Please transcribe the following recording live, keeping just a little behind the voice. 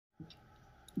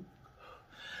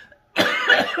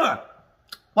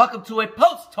Welcome to a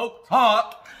post-Toke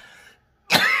talk,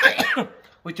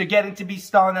 which you're getting to be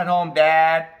stoned at home,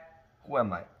 Dad. Who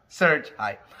am I? Serge,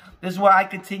 hi. This is where I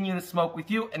continue to smoke with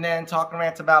you and then talk and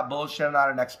rant about bullshit I'm not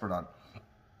an expert on.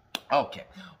 Okay,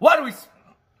 what are we...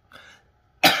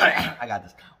 I got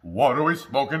this. What are we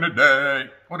smoking today?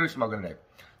 What are we smoking today?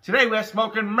 Today we're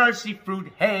smoking Mercy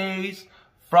Fruit Haze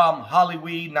from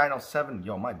Hollyweed 907.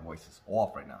 Yo, my voice is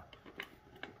off right now.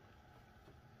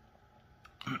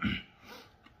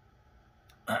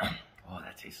 Oh,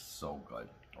 that tastes so good.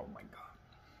 Oh my god.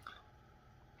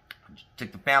 I just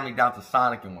took the family down to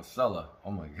Sonic in Wasilla.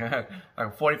 Oh my god. Like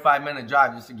a 45-minute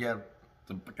drive just to get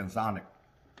to freaking Sonic.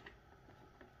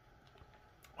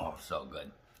 Oh, so good.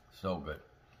 So good.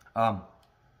 Alright,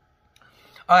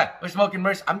 we're smoking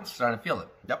Mercy. I'm starting to feel it.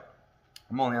 Yep.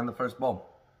 I'm only on the first bowl.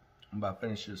 I'm about to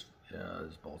finish this. Yeah,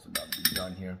 this bowl's about to be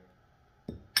done here.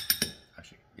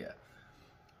 Actually, yeah.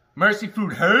 Mercy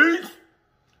Fruit Haze.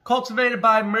 Cultivated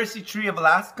by Mercy Tree of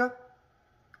Alaska.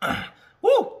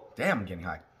 Woo! Damn, I'm getting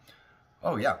high.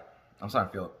 Oh, yeah. I'm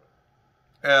starting to feel it.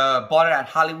 Bought it at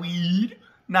Hollyweed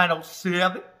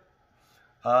 907.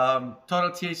 Total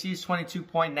THC is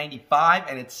 22.95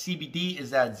 and its CBD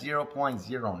is at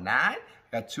 0.09.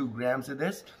 Got 2 grams of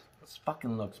this. This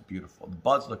fucking looks beautiful. The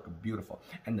buds look beautiful.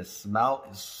 And the smell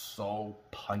is so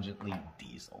pungently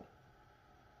diesel.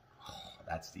 Oh,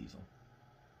 that's diesel.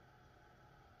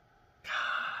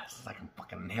 God, this is like I'm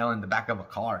fucking inhaling the back of a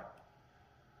car.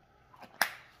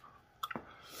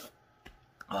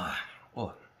 Oh.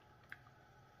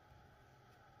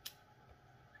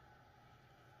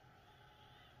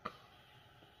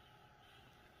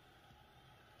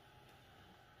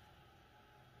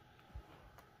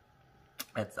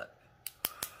 That's it.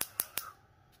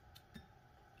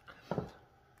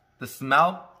 The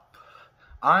smell,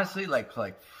 honestly, like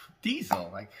diesel.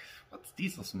 Like, what's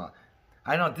diesel smell?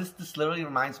 I know this literally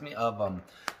reminds me of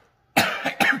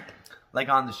like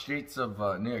on the streets of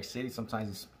New York City. Sometimes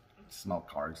you smell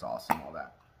car exhaust and all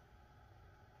that.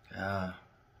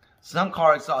 Some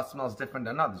car exhaust smells different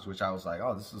than others, which I was like,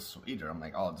 oh, this is sweeter. I'm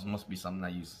like, oh, this must be something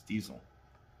that uses diesel.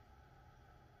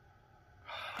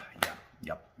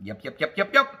 Yep.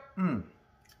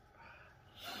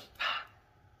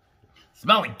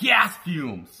 Smelling gas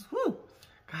fumes. Whew.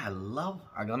 God, I love...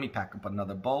 Alright, let me pack up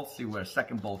another bowl, see where a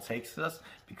second bowl takes us.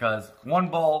 Because one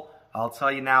bowl, I'll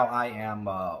tell you now, I am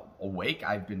awake.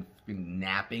 I've been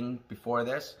napping before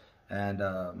this. And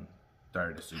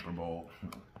during the Super Bowl. I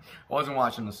wasn't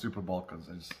watching the Super Bowl because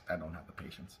I don't have the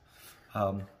patience.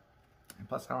 And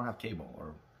plus, I don't have cable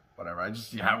or whatever. I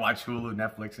watch Hulu,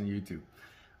 Netflix, and YouTube.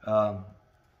 What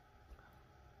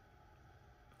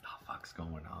the fuck's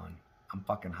going on? I'm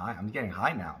fucking high. I'm getting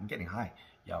high now. I'm getting high.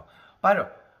 Yo. By the way,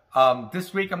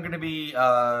 this week I'm going to be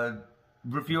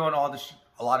reviewing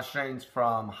a lot of strains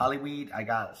from Hollyweed. I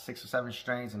got 6 or 7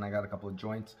 strains and I got a couple of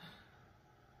joints.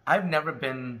 I've never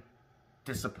been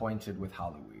disappointed with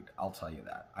Hollyweed. I'll tell you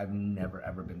that. I've never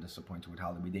ever been disappointed with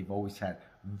Hollyweed. They've always had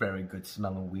very good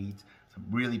smelling weeds. Some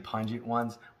really pungent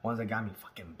ones. Ones that got me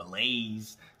fucking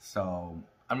blazed. So...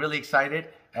 I'm really excited,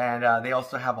 and they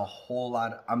also have a whole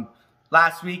lot of,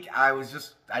 last week, I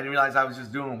didn't realize I was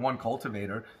just doing one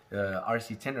cultivator,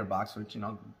 RC Tinderbox, which, you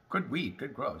know, good weed,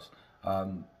 good grows.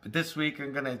 But this week,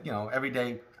 I'm gonna, you know, every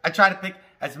day, I try to pick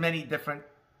as many different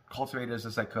cultivators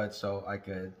as I could, so I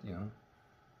could, you know,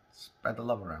 spread the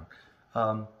love around.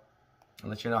 I'll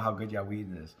let you know how good your weed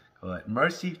is. But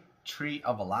Mercy Tree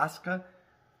of Alaska,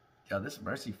 yo, this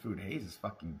Mercy Fruit Haze is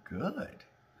fucking good.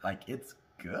 Like, it's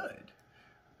good.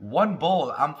 One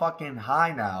bowl, I'm fucking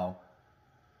high now.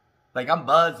 Like, I'm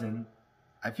buzzing.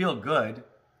 I feel good.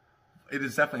 It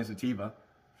is definitely a sativa.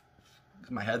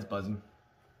 My head's buzzing.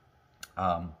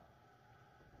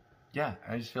 Yeah,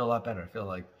 I just feel a lot better. I feel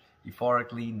like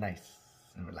euphorically nice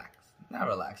and relaxed. Not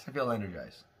relaxed. I feel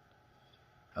energized.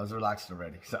 I was relaxed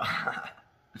already, so...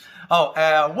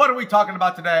 Oh, what are we talking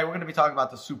about today? We're going to be talking about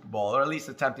the Super Bowl, or at least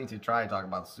attempting to try and talk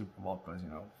about the Super Bowl, because, you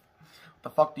know...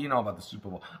 What the fuck do you know about the Super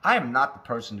Bowl? I am not the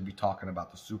person to be talking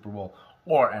about the Super Bowl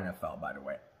or NFL, by the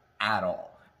way. At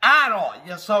all. At all.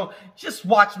 Yeah, so just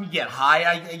watch me get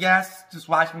high, I guess. Just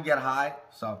watch me get high.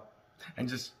 So, and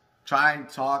just try and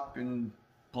talk and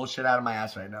pull shit out of my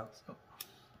ass right now. So.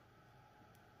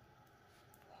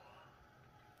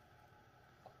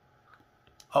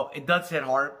 Oh, it does hit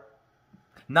hard.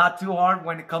 Not too hard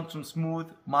when it comes from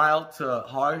smooth, mild to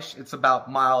harsh. It's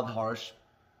about mild, harsh.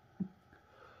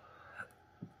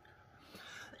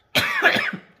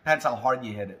 That's how hard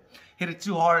you hit it. Hit it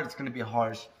too hard, it's going to be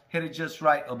harsh. Hit it just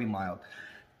right, it'll be mild.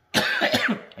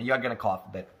 And you're going to cough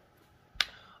a bit.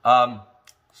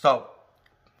 So,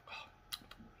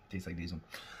 Tastes like diesel.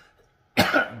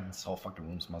 This whole fucking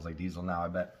room smells like diesel now, I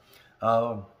bet.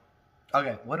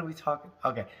 Okay, what are we talking?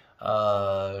 Okay,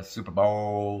 Super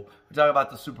Bowl. We're talking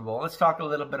about the Super Bowl. Let's talk a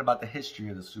little bit about the history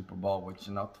of the Super Bowl, which,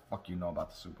 you know, what the fuck you know about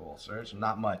the Super Bowl, Serge?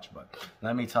 Not much, but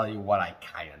let me tell you what I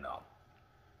kind of know.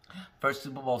 First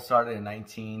Super Bowl started in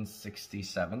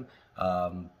 1967,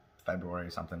 February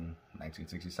something,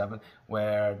 1967,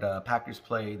 where the Packers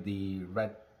played the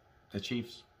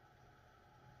Chiefs,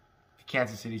 the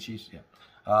Kansas City Chiefs, yeah,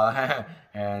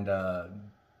 and the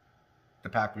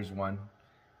Packers won.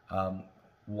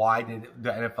 Why did the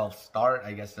NFL start?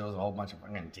 I guess there was a whole bunch of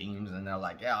fucking teams, and they're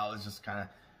like, yeah, let's just kind of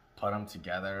put them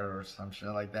together or some shit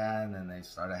like that, and then they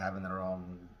started having their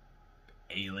own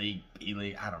A-League,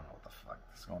 B-League, I don't know what the fuck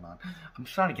is going on. I'm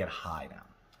starting to get high now.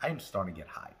 I am starting to get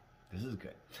high. This is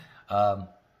good.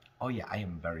 Oh yeah, I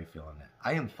am very feeling it.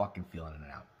 I am fucking feeling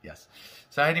it out. Yes.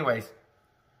 So anyways,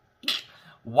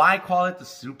 why call it the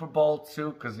Super Bowl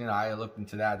too? Because, you know, I looked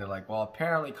into that. They're like, well,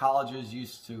 apparently colleges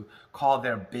used to call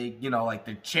their big, you know, like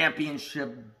the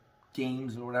championship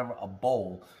games or whatever, a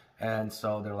bowl. And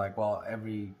so they're like, well,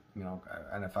 every, you know,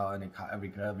 NFL,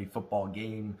 every football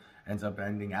game ends up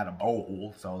ending at a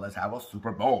bowl. So let's have a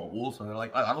Super Bowl. So they're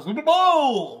like, let's have a Super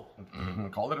Bowl.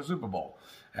 Call it a Super Bowl.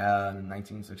 In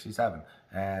 1967.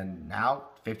 And now,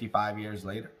 55 years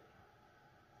later,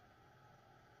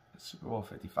 it's Super Bowl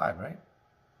 55, right?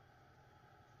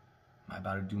 Am I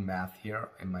about to do math here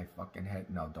in my fucking head?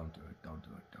 No, don't do it. Don't do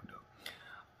it. Don't do it.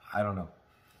 I don't know.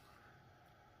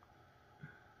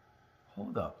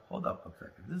 Hold up a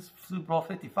second. This is Super Bowl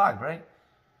 55, right?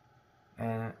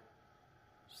 And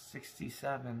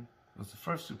 67 was the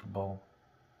first Super Bowl.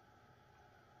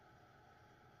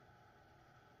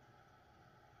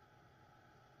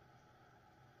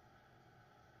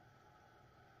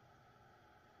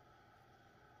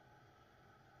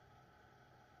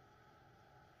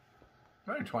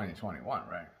 Right, 2021,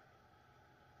 right?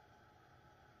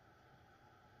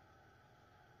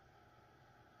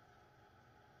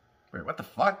 Wait, what the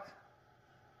fuck?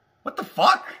 What the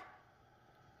fuck?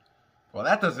 Well,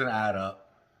 that doesn't add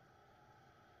up.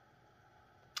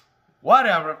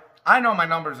 Whatever. I know my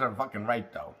numbers are fucking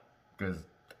right, though. Because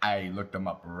I looked them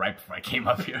up right before I came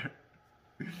up here.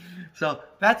 So,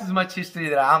 that's as much history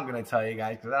that I'm going to tell you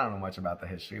guys. Because I don't know much about the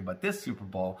history. But this Super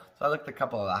Bowl, so I looked at a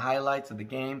couple of the highlights of the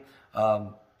game.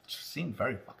 Seemed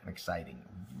very fucking exciting.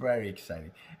 Very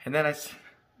exciting. And then I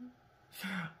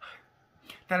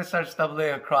started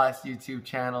stumbling across YouTube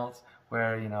channels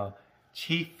where, you know,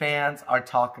 Chief fans are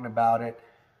talking about it.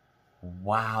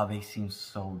 Wow, they seem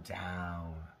so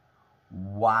down.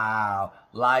 Wow.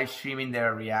 Live streaming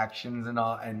their reactions and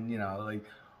all, and, you know, like,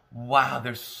 wow,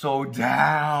 they're so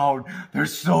down. They're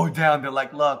so down. They're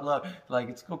like, look, like,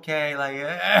 it's okay. Like,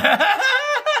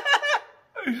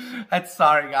 that's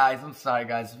sorry, guys. I'm sorry,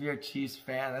 guys. If you're a Chiefs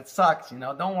fan, that sucks, you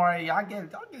know. Don't worry. I'll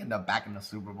end up back in the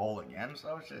Super Bowl again.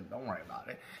 So, shit, don't worry about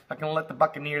it. I'm going to let the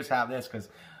Buccaneers have this because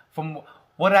from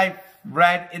what I've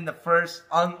read in the first,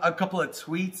 on a couple of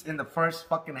tweets in the first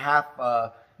fucking half, in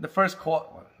the first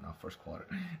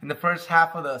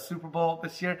half of the Super Bowl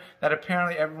this year, that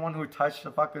apparently everyone who touched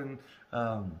the fucking,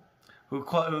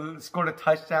 who scored a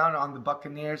touchdown on the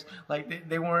Buccaneers, like,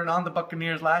 they weren't on the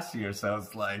Buccaneers last year, so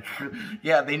it's like,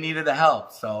 yeah, they needed the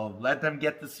help, so let them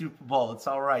get the Super Bowl, it's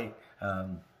alright,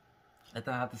 let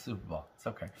them have the Super Bowl, it's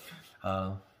okay,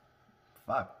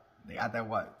 fuck, they got that,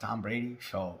 what, Tom Brady,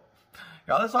 so,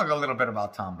 y'all, let's talk a little bit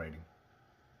about Tom Brady.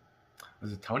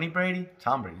 Was it Tony Brady?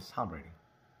 Tom Brady, it's Tom Brady.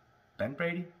 Ben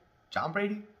Brady? John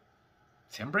Brady?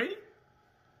 Tim Brady?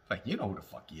 Like, you know who the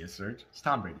fuck he is, Serge, it's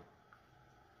Tom Brady.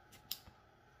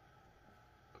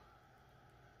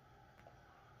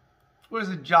 Where's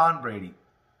it John Brady?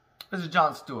 This is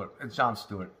John Stewart. It's John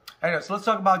Stewart. Anyway, so let's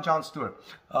talk about John Stewart.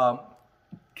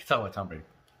 Let's talk about Tom Brady.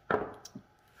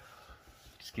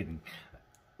 Just kidding.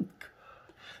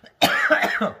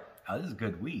 Oh, this is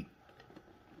good weed.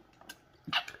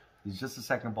 It's just the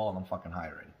second ball and I'm fucking high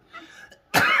already.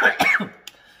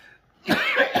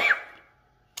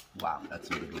 Wow, that's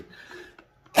so good weed.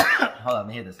 Hold on, let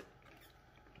me hear this.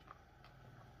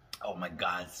 Oh my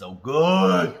God, it's so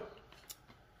good.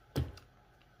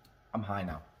 I'm high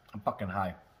now. I'm fucking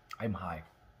high. I'm high.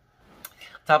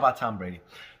 Talk about Tom Brady.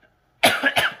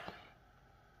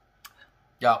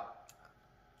 Yo, I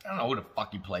don't know who the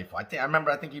fuck he played for. I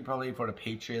think he played for the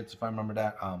Patriots, if I remember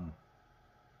that.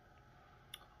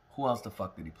 Who else the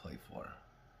fuck did he play for?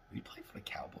 Did he play for the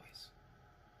Cowboys?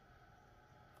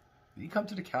 Did he come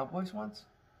to the Cowboys once?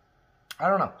 I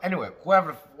don't know. Anyway,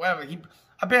 whoever, he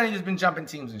apparently just been jumping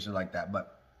teams and shit like that,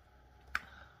 but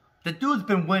the dude's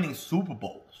been winning Super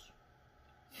Bowls.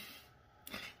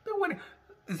 Been winning.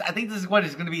 I think this is what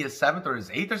is going to be his 7th or his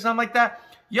 8th or something like that.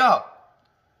 Yo,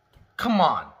 come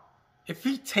on. If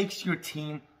he takes your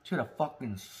team to the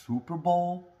fucking Super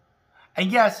Bowl,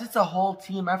 and yes, it's a whole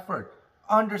team effort.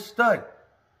 Understood.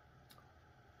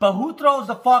 But who throws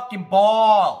the fucking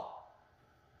ball?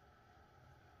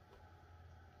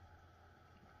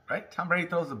 Right? Tom Brady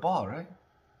throws the ball, right?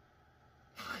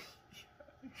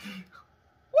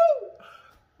 Woo!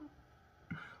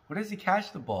 Where does he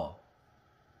catch the ball?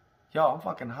 Yo, I'm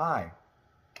fucking high.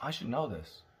 I should know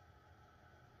this.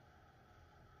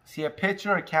 See, a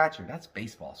pitcher or a catcher? That's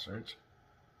baseball, Serge.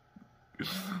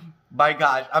 My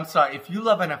gosh, I'm sorry. If you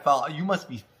love NFL, you must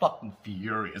be fucking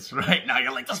furious right now.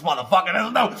 You're like, this motherfucker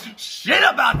doesn't know shit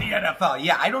about the NFL.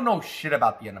 Yeah, I don't know shit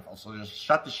about the NFL, so just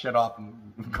shut the shit off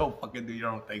and go fucking do your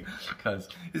own thing. Because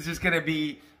it's just going to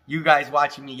be you guys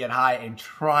watching me get high and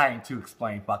trying to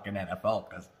explain fucking NFL.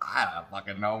 Because I don't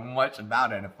fucking know much about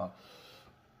NFL.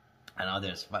 I know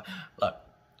this, but look,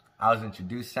 I was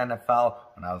introduced to NFL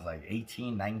when I was like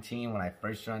 18, 19, when I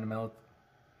first joined the military.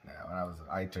 Yeah,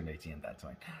 I turned 18 at that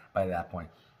point. By that point,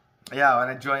 yeah, when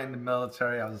I joined the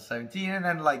military, I was 17, and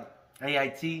then like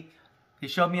AIT, he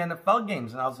showed me NFL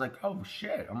games, and I was like, oh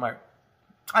shit. I'm like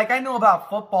I know about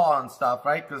football and stuff,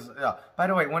 right? Because by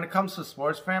the way, when it comes to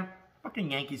sports fan, fucking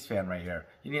Yankees fan right here.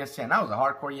 You need to understand, I was a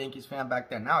hardcore Yankees fan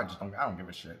back then. Now I don't give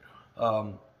a shit.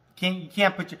 You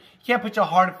can't put your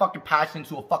heart and fucking passion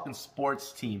into a fucking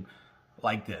sports team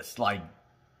like this. Like,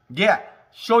 yeah,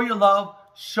 show your love.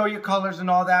 Show your colors and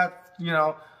all that, you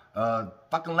know,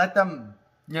 fucking let them,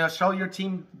 you know, show your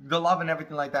team the love and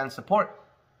everything like that and support.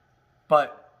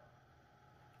 But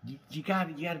you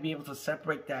gotta be able to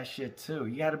separate that shit too.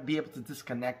 You gotta be able to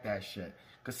disconnect that shit.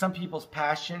 Because some people's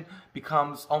passion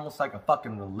becomes almost like a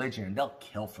fucking religion, and they'll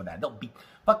kill for that. They'll be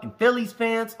fucking Phillies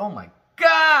fans. Oh my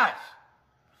gosh!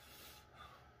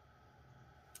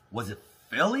 Was it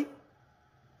Philly?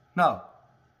 No.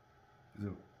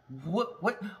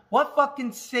 What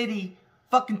fucking city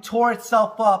fucking tore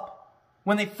itself up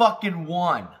when they fucking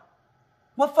won?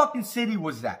 What fucking city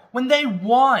was that? When they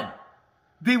won,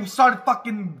 they started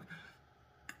fucking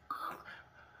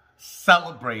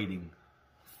celebrating.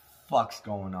 Fuck's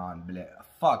going on, bleh.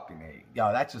 Fucking A.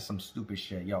 Yo, that's just some stupid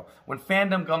shit. Yo, when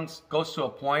fandom goes to a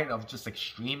point of just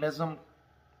extremism,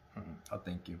 oh,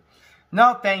 thank you.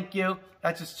 No, thank you.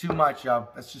 That's just too much, yo.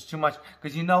 That's just too much.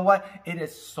 Because you know what? It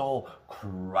is so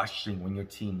crushing when your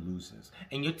team loses.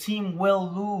 And your team will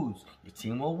lose. Your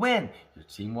team will win. Your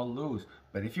team will lose.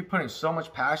 But if you're putting so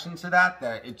much passion to that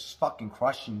it's fucking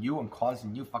crushing you and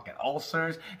causing you fucking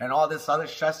ulcers and all this other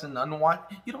stress and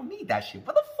unwanted, you don't need that shit.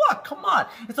 What the fuck? Come on.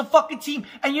 It's a fucking team.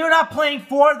 And you're not playing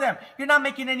for them. You're not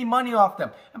making any money off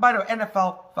them. And by the way,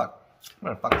 NFL, fuck. I'm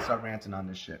gonna fucking start ranting on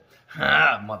this shit.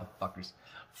 Motherfuckers.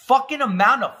 Fucking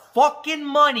amount of fucking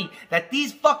money that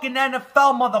these fucking NFL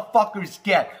motherfuckers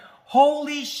get.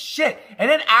 Holy shit.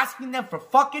 And then asking them for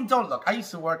fucking look, I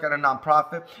used to work at a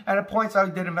nonprofit. At points I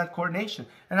did event coordination.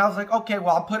 And I was like, okay,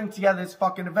 well, I'm putting together this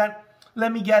fucking event.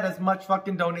 Let me get as much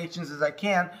fucking donations as I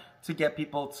can to get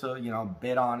people to, you know,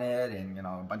 bid on it and, you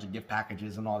know, a bunch of gift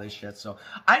packages and all this shit. So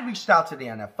I reached out to the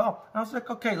NFL. And I was like,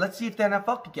 okay, let's see if the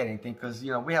NFL could get anything. Because,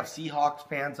 you know, we have Seahawks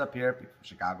fans up here, people from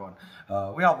Chicago.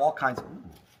 And, we have all kinds of...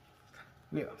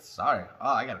 sorry. Oh,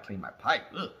 I got to clean my pipe.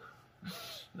 Ugh.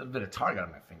 A little bit of tar got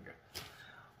on my finger.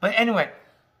 But anyway,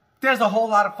 there's a whole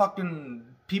lot of fucking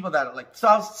people that are like... So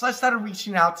I started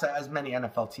reaching out to as many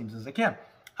NFL teams as I can,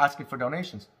 asking for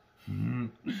donations.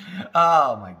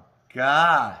 Oh, my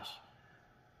gosh.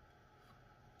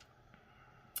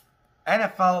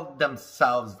 NFL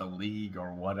themselves, the league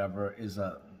or whatever, is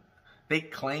they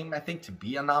claim, I think, to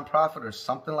be a nonprofit or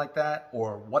something like that,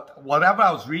 or whatever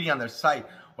I was reading on their site,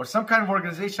 or some kind of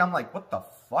organization. I'm like, what the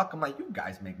fuck? I'm like, you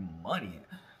guys make money.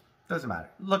 Doesn't matter.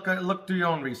 Look through your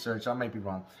own research. I might be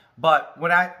wrong, but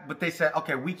they said,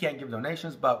 okay, we can't give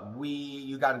donations, but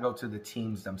you got to go to the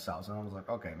teams themselves. And I was like,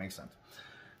 okay, makes sense.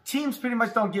 Teams pretty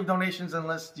much don't give donations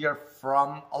unless you're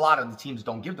from, a lot of the teams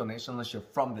don't give donations unless you're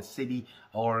from the city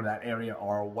or that area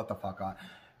or what the fuck on.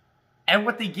 And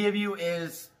what they give you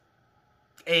is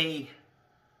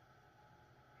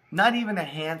not even a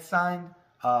hand sign.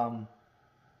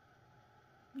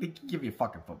 They give you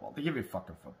fucking football. They give you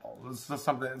fucking football. It's just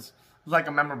something, it's like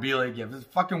a memorabilia gift. It's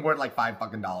fucking worth like $5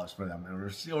 fucking for them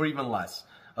or even less.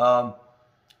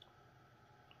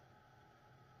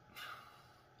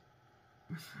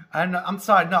 I'm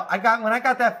sorry. No, when I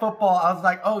got that football, I was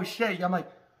like, oh shit. I'm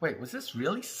like, wait, was this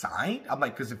really signed? I'm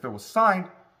like, because if it was signed,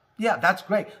 yeah, that's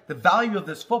great. The value of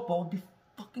this football would be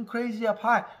fucking crazy up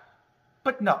high.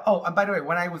 But no. Oh, and by the way,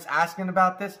 when I was asking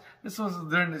about this was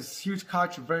during this huge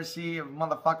controversy of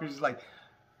motherfuckers like,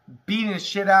 beating the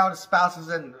shit out of spouses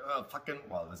and fucking,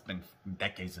 well, there's been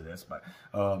decades of this, but,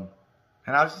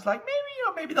 and I was just like, maybe, you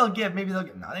know, maybe they'll give.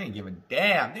 No, they didn't give a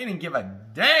damn. They didn't give a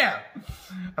damn.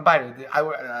 And by the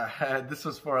way, this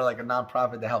was for like a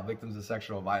nonprofit to help victims of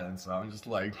sexual violence. So I'm just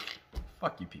like,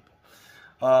 fuck you people.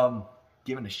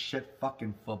 Giving a shit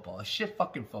fucking football. A shit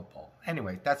fucking football.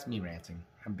 Anyway, that's me ranting.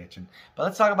 I'm bitching. But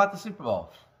let's talk about the Super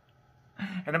Bowl.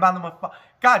 And about them,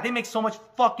 God, they make so much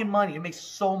fucking money. They make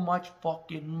so much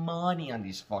fucking money on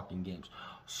these fucking games.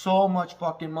 So much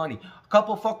fucking money. A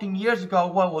couple fucking years ago,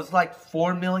 what was like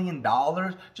 $4 million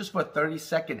just for a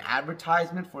 30-second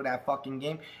advertisement for that fucking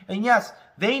game. And yes,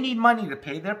 they need money to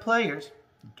pay their players.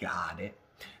 Got it.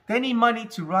 They need money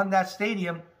to run that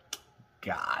stadium.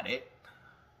 Got it.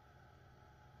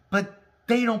 But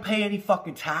they don't pay any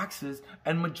fucking taxes.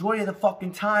 And majority of the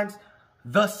fucking times,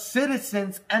 the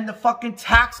citizens and the fucking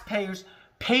taxpayers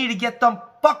pay to get them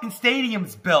fucking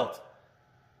stadiums built.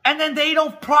 And then they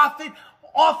don't profit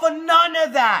off of none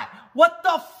of that. What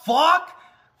the fuck?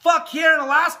 Fuck, here in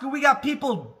Alaska, we got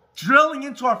people drilling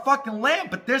into our fucking land,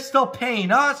 but they're still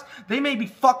paying us. They may be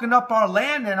fucking up our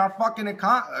land and our fucking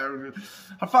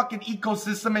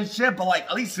ecosystem and shit, but like,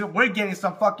 at least we're getting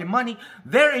some fucking money.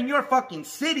 They're in your fucking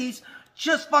cities,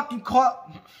 just fucking sucking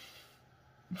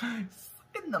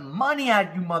the money out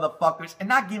of you motherfuckers and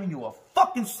not giving you a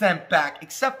fucking cent back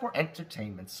except for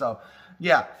entertainment. So,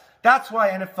 yeah. That's why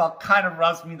NFL kind of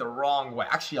rubs me the wrong way.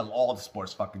 Actually, all the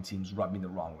sports fucking teams rub me the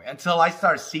wrong way. Until I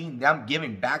start seeing them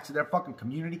giving back to their fucking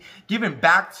community. Giving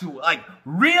back to, like,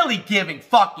 really giving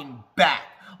fucking back.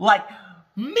 Like,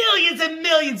 millions and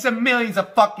millions and millions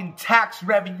of fucking tax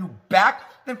revenue back.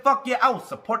 Then fuck yeah, I will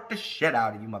support the shit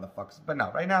out of you motherfuckers. But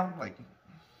no, right now, like...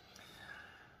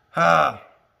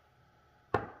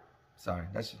 sorry,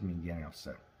 that's just me getting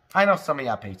upset. I know some of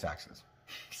y'all pay taxes.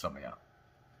 Some of y'all.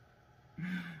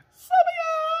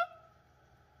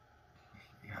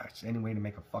 Gosh, any way to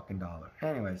make a fucking dollar.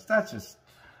 Anyways, that's just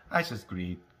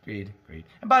greed. And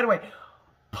by the way,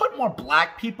 put more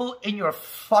black people in your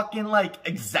fucking, like,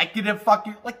 executive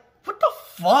fucking, like, what the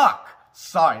fuck?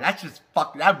 Sorry, that's just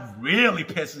fucking, that really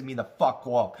pisses me the fuck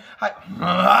off.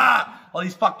 All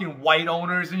these fucking white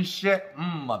owners and shit.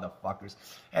 Motherfuckers.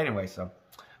 Anyway, so.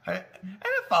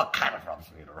 NFL kind of rubs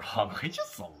me the wrong way,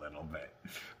 just a little bit.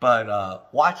 But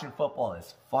watching football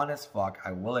is fun as fuck.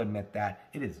 I will admit that.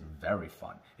 It is very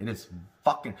fun. It is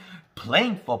fucking...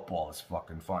 Playing football is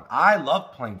fucking fun. I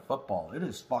love playing football. It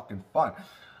is fucking fun.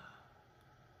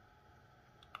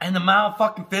 And the amount of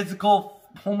fucking physical...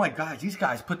 Oh my God, these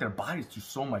guys put their bodies through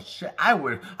so much shit. I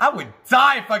would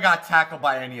die if I got tackled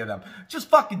by any of them. Just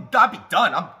fucking, I'd be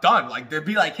done. I'm done. Like, they'd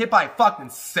be like hit by a fucking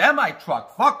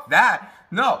semi-truck. Fuck that.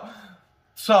 No.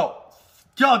 So,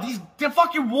 yo, they're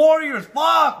fucking warriors.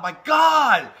 Fuck, my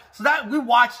God. So that, we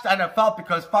watched NFL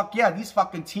because, fuck yeah, these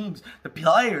fucking teams, the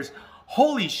players,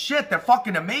 holy shit, they're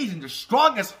fucking amazing. They're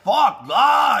strong as fuck.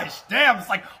 Gosh, damn, it's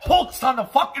like Hulk's on the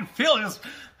fucking field. Just,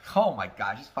 oh my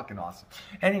God, he's fucking awesome.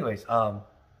 Anyways,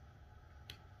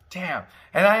 damn.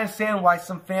 And I understand why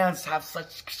some fans have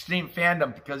such extreme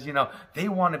fandom because, you know, they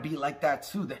want to be like that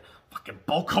too. They fucking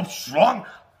bulk up strong,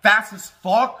 fast as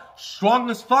fuck, strong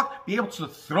as fuck, be able to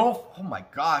throw. Oh my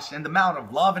gosh. And the amount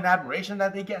of love and admiration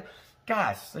that they get.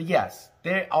 Guys, so yes,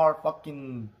 they are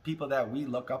fucking people that we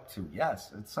look up to.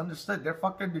 Yes, it's understood. They're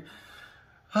fucking,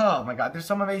 oh my God, there's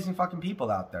some amazing fucking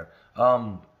people out there.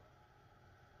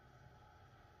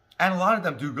 And a lot of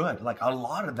them do good. Like, a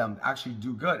lot of them actually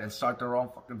do good and start their own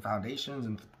fucking foundations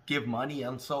and give money.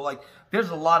 And so, like, there's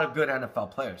a lot of good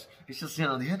NFL players. It's just, you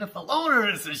know, the NFL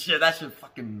owners and shit. That shit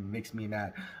fucking makes me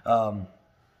mad. And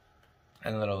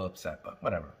a little upset, but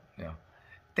whatever. You know,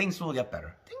 things will get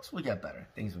better. Things will get better.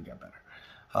 Things will get better.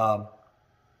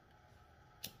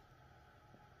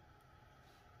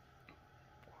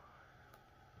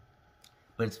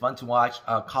 But it's fun to watch.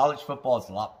 College football is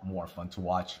a lot more fun to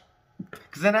watch.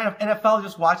 Because in NFL,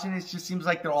 just watching it just seems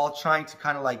like they're all trying to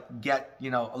kind of like get,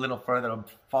 you know, a little further,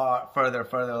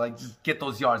 further, like just get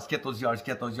those yards.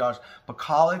 But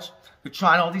college, they're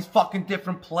trying all these fucking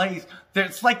different plays.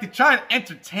 It's like they're trying to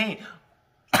entertain.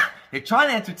 They're trying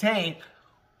to entertain,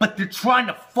 but they're trying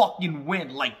to fucking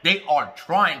win. Like, they are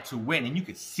trying to win. And you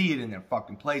can see it in their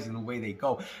fucking plays and the way they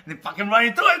go. And they're fucking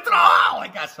running through it. Oh my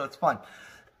God, so it's fun.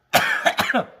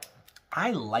 I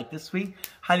like this week.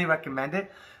 Highly recommend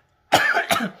it.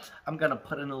 I'm going to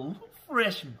put in a little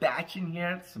fresh batch in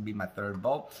here. This will be my third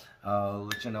bowl.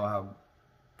 Let you know how it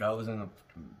goes and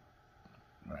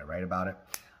when I write about it.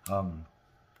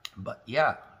 But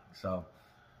yeah, so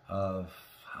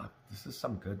this is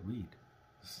some good weed.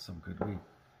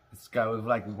 This guy with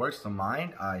like works of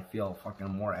mine. I feel fucking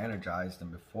more energized than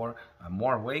before. I'm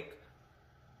more awake.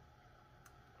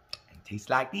 And tastes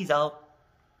like diesel.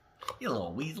 You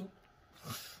little weasel.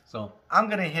 So I'm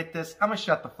gonna hit this. I'm gonna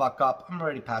shut the fuck up. I'm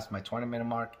already past my 20-minute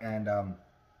mark. And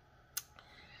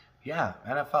yeah,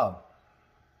 NFL.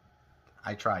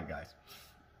 I tried, guys.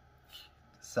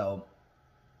 So,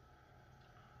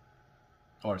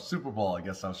 or Super Bowl, I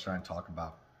guess I was trying to talk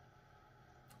about.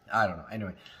 I don't know.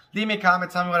 Anyway, leave me a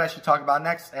comment. Tell me what I should talk about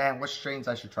next and what strains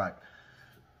I should try.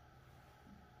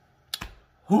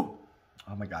 Whew.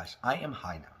 Oh my gosh. I am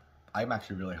high now. I'm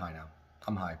actually really high now.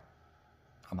 I'm high.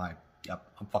 I'm high.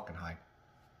 Yep. I'm fucking high.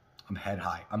 I'm head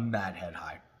high. I'm mad head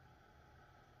high.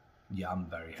 Yeah, I'm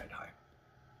very head high.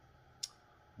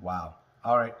 Wow.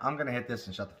 All right. I'm going to hit this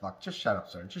and shut the fuck. Just shut up,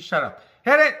 sir. Just shut up.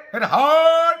 Hit it. Hit it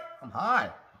hard. I'm high.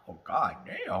 Oh, God.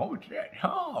 Damn. Oh, shit.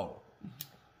 Oh.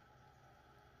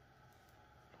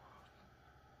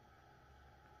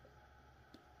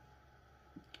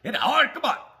 Hit it hard, come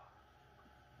on.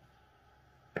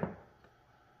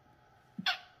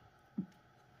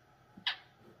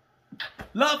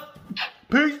 Love,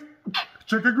 peace,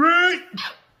 chicken grease,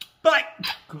 bye.